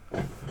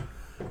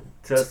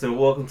Testing,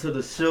 welcome to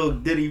the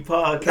Suge Diddy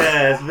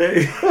podcast,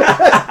 baby.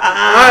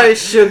 Alright,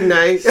 Suge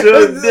Knight.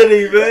 Suge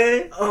Diddy,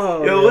 man.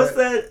 Oh, yo, man. what's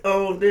that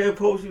damn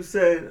post you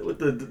said with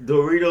the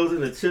Doritos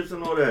and the chips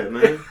and all that,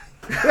 man?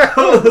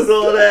 What was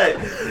all that?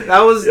 That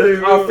was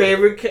Yo, our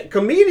favorite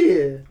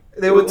comedian.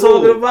 They were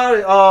talking about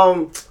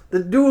it. The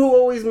dude who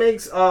always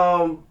makes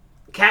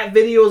cat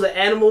videos and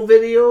animal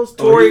videos.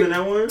 He's in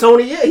that one?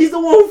 Tony, yeah, he's the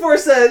one who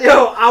first said,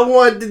 "Yo, I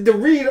want the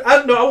Doritos.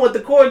 I want the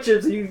corn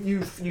chips." And you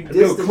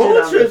dissed the corn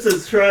shit out chips of it.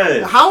 is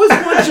trash. How is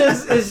corn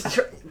chips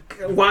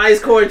why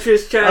is corn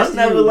chips trash? I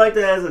never liked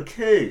that as a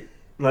kid.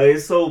 Like,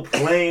 it's so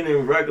plain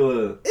and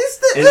regular.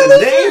 It's And the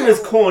name is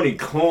corny,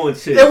 corn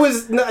chips. There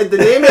was the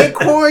name ain't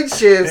corn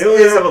chips. They don't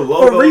even have a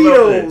logo.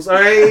 Doritos, all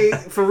right.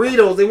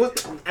 Doritos. It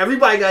was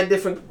everybody got a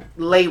different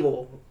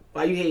label.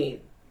 Why you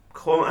hating?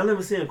 I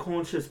never seen a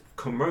corn chips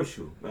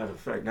commercial. Matter of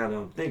fact, now that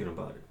I'm thinking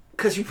about it.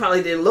 Because you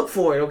probably didn't look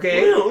for it,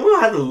 okay? We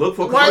don't have to look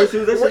for Why-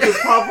 commercials. That shit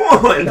just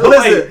pop on.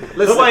 Listen.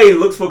 Nobody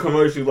looks for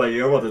commercials like,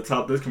 yeah, I'm about to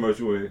top this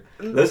commercial with.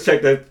 Let's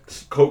check that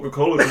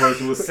Coca-Cola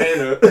commercial with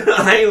Santa.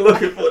 I ain't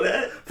looking for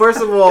that. First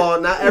of all,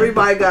 not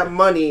everybody got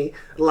money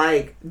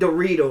like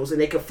Doritos,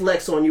 and they can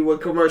flex on you with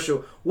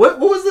commercial.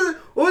 What's his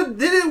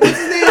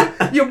name?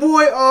 Your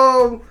boy,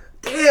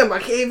 damn, I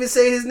can't even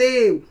say his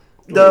name.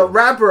 The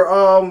rapper,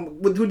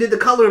 who did the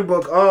coloring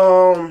book,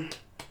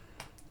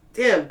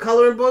 damn,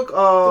 coloring book, The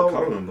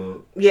coloring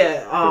book.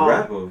 yeah, The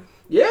rapper.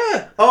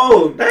 yeah.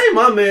 Oh, dang,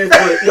 my man.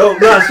 Yo,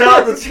 nah,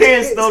 shout out to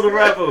Chance, though, the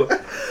rapper.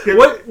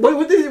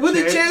 What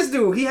did Chance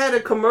do? He had a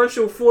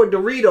commercial for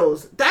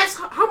Doritos. That's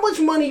how much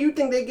money you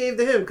think they gave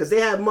to him? Because they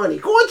had money.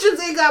 Corn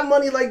chips ain't got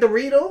money like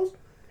Doritos.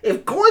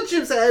 If corn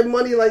chips had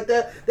money like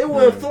that, they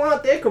wouldn't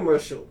flaunt their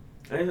commercial.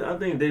 I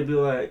think they'd be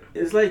like,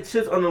 it's like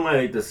chips under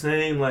like the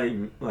same like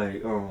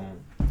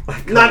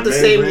Not the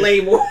same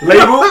label.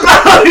 Label?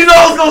 You know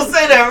I was gonna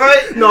say that,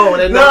 right? No,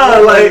 they're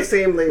not like the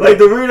same label. Like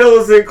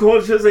Doritos and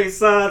corn chips ain't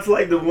signed to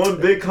like the one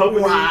big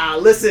company. Wow,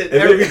 listen.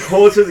 And maybe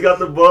corn chips got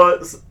the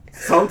buzz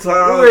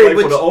sometimes, Wait, like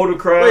but for the older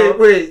crowd.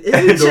 Wait.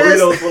 And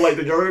Doritos for like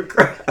the younger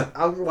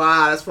crowd.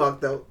 Wow, that's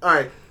fucked up.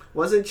 Alright.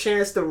 Wasn't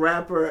Chance the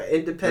rapper an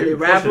independent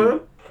Maybe pushing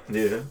rapper?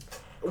 it. Yeah.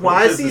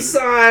 Why is he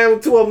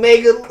signed to a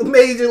major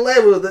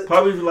label?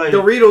 Probably like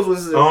Doritos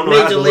was a I don't know. I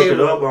have major to look label.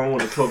 it up. I don't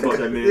want to talk about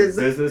that man's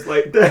business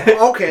like that.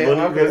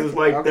 Money business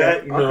like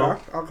that. You know.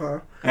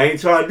 Okay. I ain't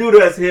trying to do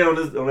that here on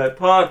that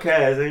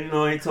podcast, and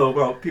I ain't talking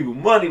about people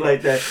money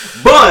like that.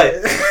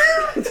 But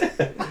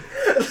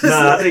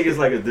I think it's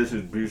like a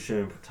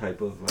distribution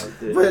type of like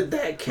this. But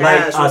that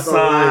cash like I was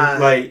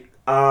signed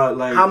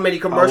like how many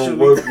commercials I would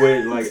work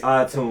with like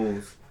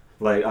iTunes.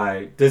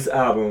 Like, this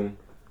album,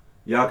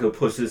 y'all could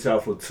push this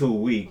out for 2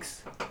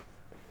 weeks.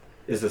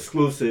 It's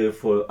exclusive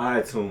for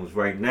iTunes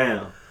right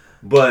now.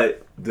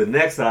 But the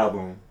next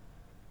album,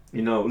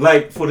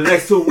 like for the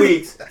next 2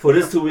 weeks,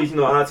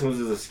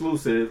 iTunes is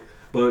exclusive.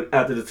 But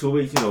after the 2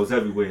 weeks, it's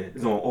everywhere.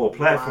 It's on all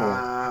platforms.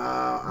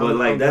 Wow.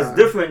 But that's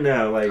different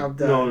now. Like,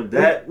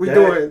 that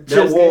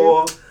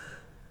war.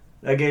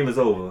 That game is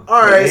over.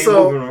 All right, ain't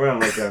moving around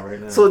like that right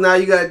now. So now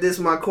you got this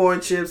my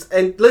corn chips.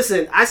 And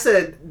listen, I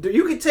said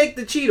you can take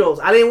the Cheetos.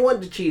 I didn't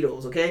want the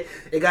Cheetos. Okay,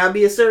 it gotta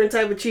be a certain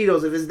type of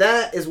Cheetos. If it's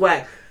that, it's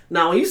whack.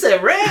 Now when you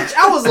said ranch,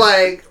 I was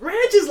like,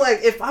 ranch is like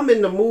if I'm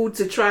in the mood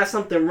to try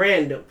something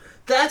random.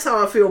 That's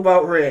how I feel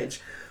about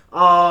ranch.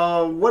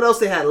 What else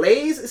they had?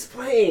 Lay's? It's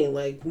plain.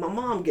 Like my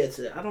mom gets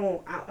it.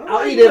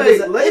 I'll eat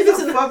it Lay's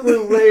don't fuck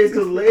with Lay's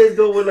because Lay's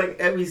go with like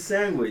every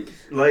sandwich.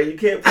 Like you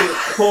can't put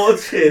corn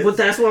chips. But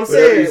that's what I'm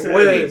saying.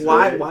 Wait,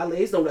 right? why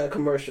Lay's don't got a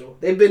commercial?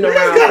 They've been Lay's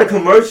around. got a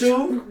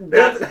commercial.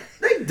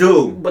 They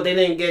do. But they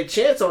didn't get a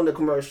chance on the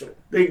commercial.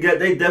 They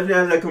definitely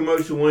have that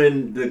commercial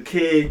when the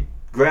kid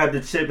grabbed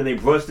the chip and they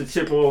brushed the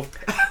chip off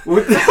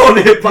on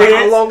their pants.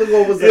 How long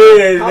ago was that?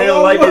 Yeah, they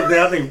don't like it.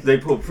 I think they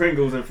put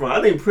Pringles in front.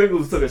 I think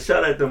Pringles took a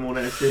shot at them on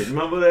that shit.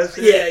 Remember that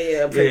shit?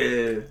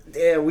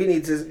 Yeah. We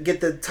need to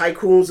get the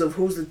tycoons of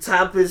who's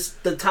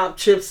the top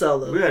chip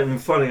seller. We had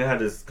funny. I had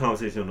this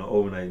conversation on the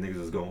overnight. Niggas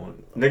was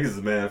going. Niggas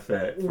is mad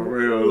fat for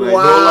real. Like,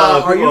 wow, no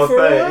lie, are you for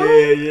fat.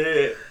 real?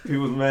 Yeah.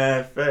 People was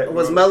mad fat.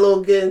 Was bro.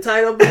 Mello getting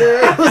tight up in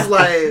there? It was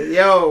like,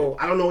 yo,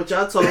 I don't know what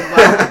y'all talking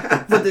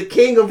about, but the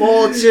king of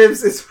all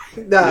chips is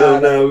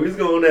No, we was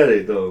going at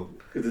it though.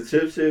 Cause the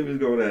chip shit, we was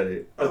going at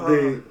it. I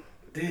think,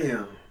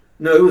 damn.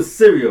 No, it was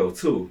cereal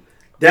too.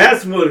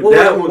 That's what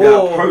that one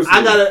got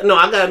personal.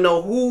 I gotta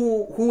know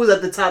who was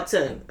at the top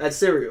 10 at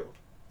cereal.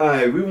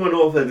 Alright, we went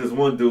off at this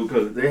one dude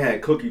because they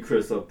had Cookie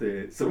Crisp up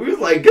there. So we was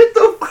like, get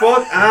the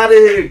fuck out of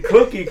here,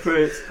 Cookie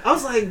Crisp. I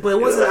was like, but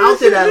it wasn't out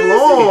there that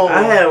long.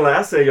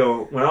 I said,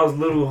 when I was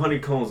little,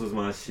 honeycombs was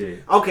my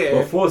shit. Okay.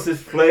 But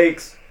Forces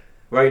Flakes,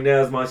 right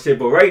now is my shit.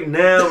 But right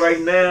now,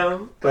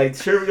 like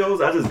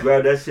Cheerios, I just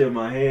grab that shit in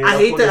my hand. I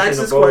hate to ask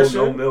this question.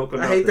 No milk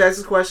or I hate to ask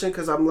this question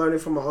because I'm learning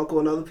from my uncle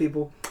and other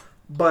people.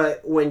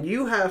 But when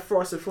you have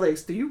Frosted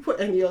Flakes, do you put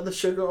any other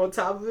sugar on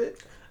top of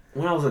it?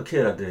 When I was a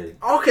kid, I did.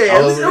 Okay, I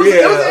it was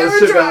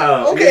Sugar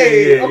House.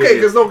 Okay, okay,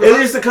 because no, it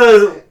used to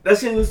cause that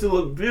shit used to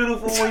look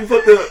beautiful when you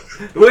put the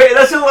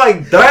that shit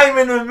like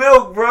diamond in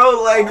milk,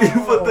 bro. Like you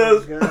put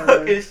the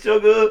fucking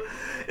sugar,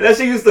 and that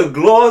shit used to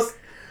gloss.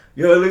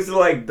 Yo, it looks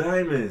like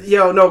diamonds.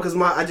 Yo, no, because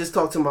I just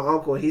talked to my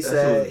uncle. He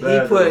said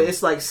bad, he put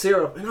it's like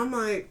syrup, and I'm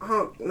like,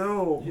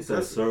 no. He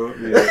said syrup.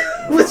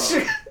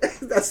 Yeah.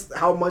 That's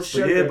how much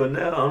sugar. Yeah, but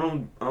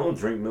now I don't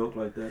drink milk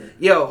like that.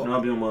 Yo,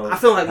 I'll be on my I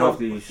feel like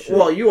healthy shit.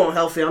 Well, you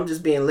unhealthy. I'm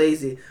just being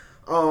lazy.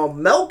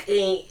 Milk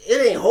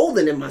ain't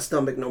holding in my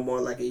stomach no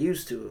more like it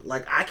used to.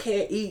 Like I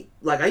can't eat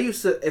like I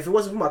used to. If it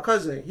wasn't for my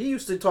cousin, he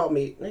used to taught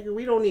me, nigga,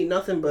 we don't need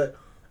nothing but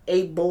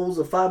 8 bowls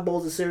or 5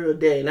 bowls of cereal a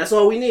day, and that's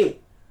all we need.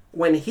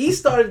 When he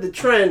started the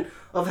trend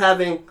of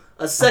having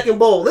a second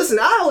bowl, listen,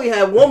 I only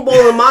had 1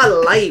 bowl in my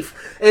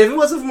life, and if it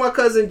wasn't for my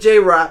cousin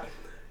J-Rock,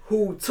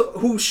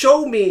 who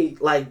showed me,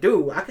 like,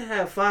 dude, I can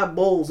have 5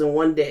 bowls in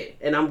one day,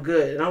 and I'm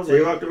good. And I was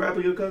J-Rock the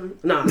rapper, your cousin?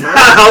 Nah.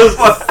 I was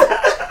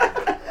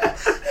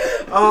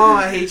Oh,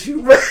 I hate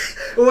you.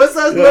 What's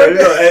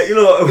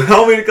that?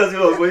 How many cousins?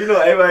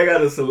 Well, everybody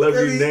got a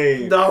celebrity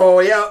name. No,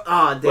 yeah.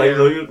 Oh,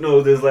 damn.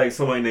 Like, there's like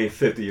somebody named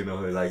 50.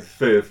 Like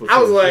Fifth.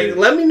 I was like, shit.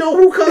 Let me know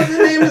who cousin's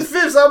name is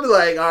Fifth. So I'll be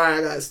like, all right,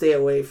 I gotta stay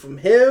away from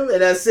him,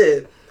 and that's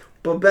it.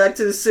 But back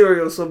to the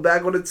cereal. So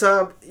back on the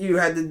top, you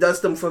had to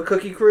dust them for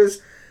Cookie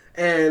Crisp,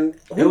 and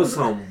it was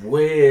some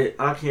weird.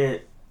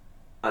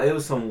 It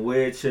was some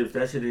weird chips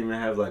that shit didn't even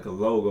have like a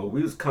logo.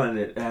 We was cutting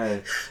it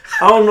as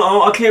I don't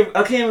know. I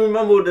can't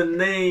remember the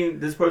name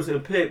this person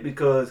picked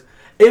because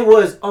it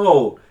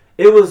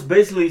was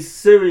basically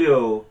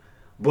cereal,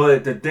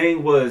 but the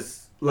thing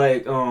was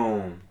like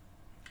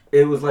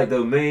it was like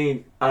the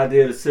main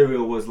idea of the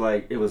cereal was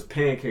like it was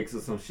pancakes or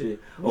some shit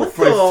or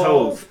French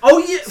toast. Oh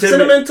yeah,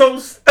 cinnamon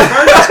toast.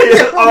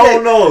 I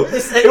don't know.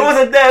 It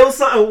wasn't that. It was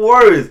something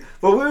worse.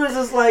 But we was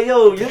just like,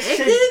 yo, your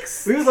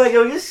shit. We was like,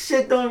 yo, your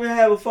shit don't even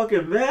have a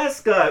fucking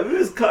mascot. We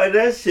was cutting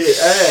that shit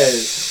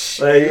ass.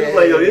 Like, it was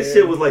like, yo, this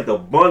shit was like the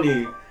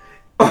bunny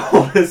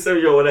on the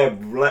cereal with that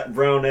black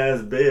brown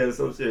ass bear or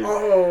some shit.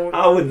 Oh,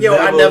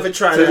 I never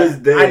tried that. To this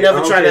day, I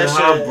never tried that shit.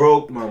 How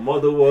broke my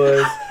mother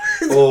was,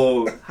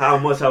 or how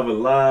much I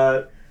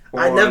relied.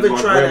 I never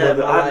tried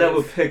that. I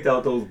never picked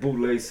out those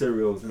bootleg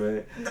cereals,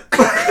 man.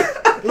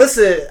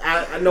 Listen,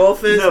 I no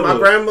offense. Never. My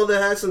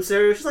grandmother had some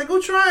cereal. She's like, go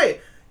try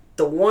it.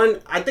 The one,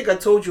 I think I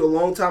told you a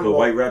long time ago. The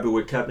White Rabbit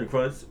with Captain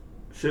Crunch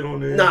shit on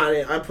there? Nah,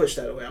 I pushed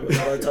that away. I was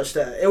not going to touch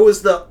that. It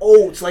was the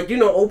oats. Like,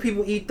 old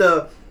people eat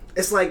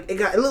it's like, it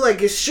look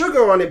like it's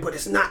sugar on it, but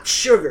it's not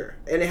sugar.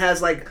 And it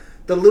has like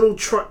the little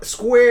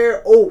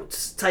square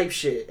oats type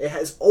shit. It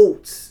has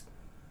oats.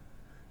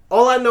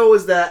 All I know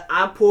is that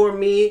I pour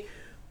me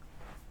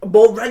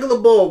regular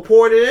bowl,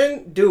 poured it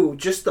in. Dude,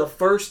 just the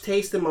first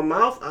taste in my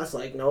mouth, I was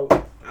like, no,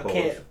 I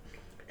can't.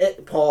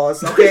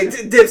 Pause. Okay,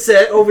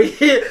 Dipset over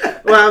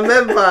here. Well, I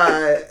meant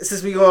by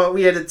since we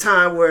had a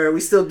time where we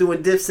still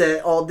doing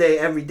Dipset all day,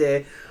 every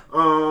day.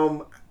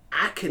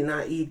 I could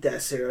not eat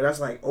that cereal.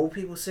 That's like old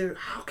people cereal.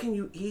 How can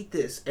you eat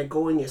this and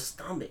go in your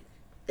stomach?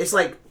 It's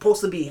like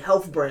supposed to be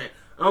health brand.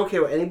 I don't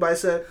care what anybody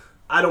said.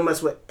 I don't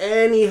mess with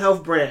any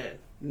health brand.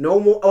 No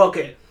more. Oh,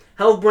 okay,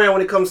 health brand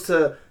when it comes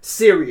to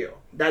cereal.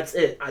 That's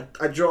it. I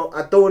throw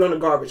it on the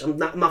garbage. I'm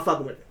not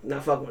fucking with it.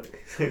 Not fucking with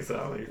it. So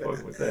I ain't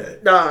fucking with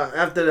that. Nah,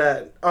 after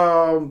that.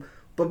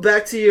 But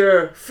back to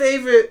your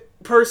favorite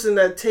person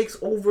that takes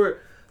over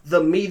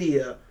the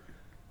media.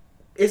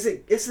 Is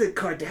it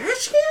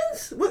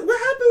Kardashians? What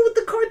happened with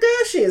the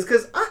Kardashians?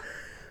 Because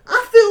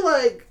I feel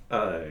like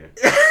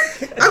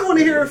I want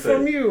to hear it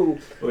from you.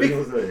 What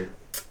you gonna say?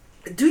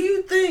 Do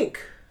you think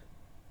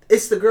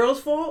it's the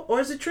girl's fault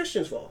or is it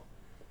Tristan's fault?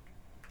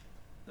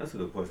 That's a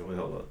good question. Wait,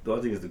 hold up. Do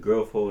I think it's the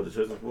girl fault or the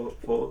Tristan's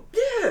fault?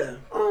 Yeah.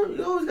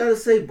 You always gotta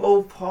say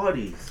both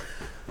parties.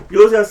 You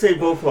always gotta say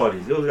both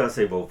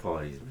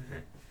parties,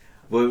 man.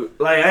 But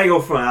like, I ain't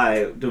gonna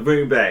front. To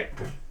bring it back,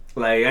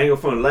 like, I ain't gonna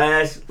front.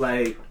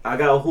 I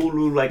got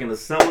Hulu like in the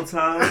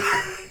summertime.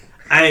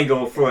 I ain't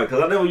gonna front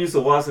because I never used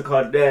to watch the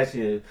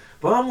Kardashians.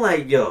 But I'm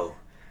like, yo,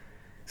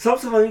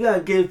 sometimes you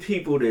gotta give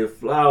people their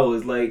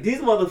flowers. Like, these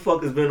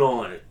motherfuckers been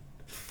on it.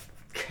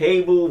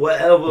 Cable,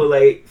 whatever,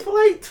 like for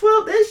like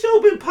 12. That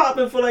show been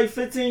popping for like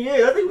 15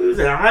 years. I think we was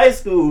in high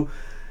school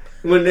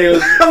when they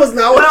was. I was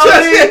not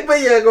watching,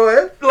 but yeah, go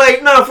ahead.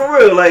 Like, nah, for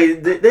real.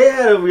 Like they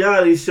had a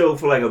reality show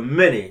for like a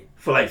minute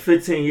for like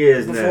 15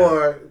 years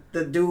before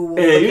the dude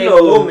became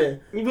a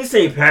woman. We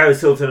seen Paris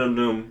Hilton and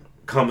them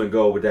come and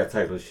go with that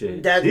type of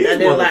shit. That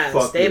didn't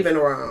last. They've been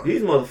around.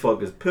 These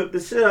motherfuckers pimped the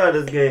shit out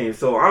of this game.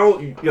 So I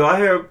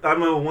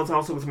remember one time I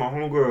was talking to my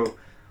homegirl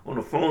on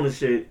the phone and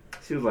shit.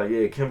 She was like,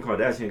 yeah, Kim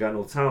Kardashian got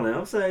no talent. I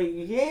was like,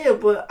 yeah,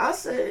 but I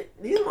said,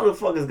 these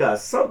motherfuckers got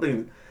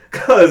something.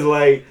 Because,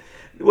 like,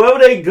 whatever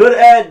they good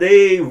at,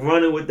 they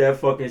running with that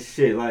fucking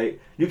shit. Like,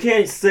 you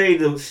can't say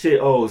the shit,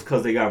 oh, it's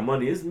because they got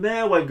money. It's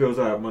mad white girls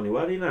that have money.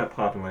 Why they not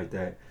popping like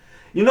that?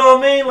 You know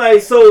what I mean?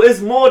 Like, so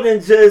it's more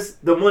than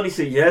just the money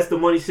shit. Yes, the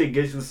money shit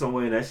gets you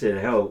somewhere and that shit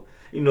help.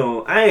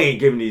 I ain't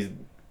giving these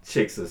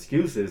chicks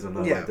excuses or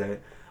nothing like that.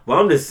 But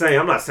I'm just saying,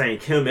 I'm not saying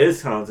Kim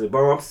is talented,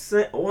 but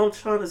what I'm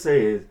trying to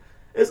say is,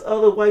 there's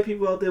other white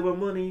people out there with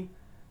money.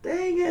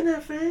 They ain't getting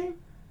that fame.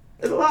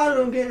 There's a lot of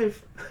them getting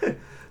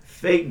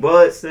fake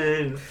butts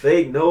and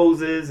fake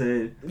noses,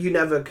 and it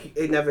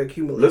never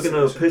accumulates. Looking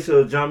at a picture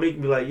of John Meek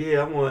and be like, yeah,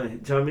 I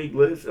want John Meek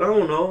lips. I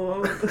don't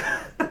know.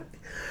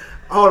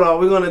 Hold on,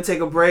 we're gonna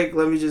take a break.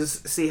 Let me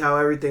just see how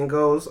everything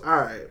goes. All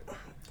right,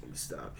 let me stop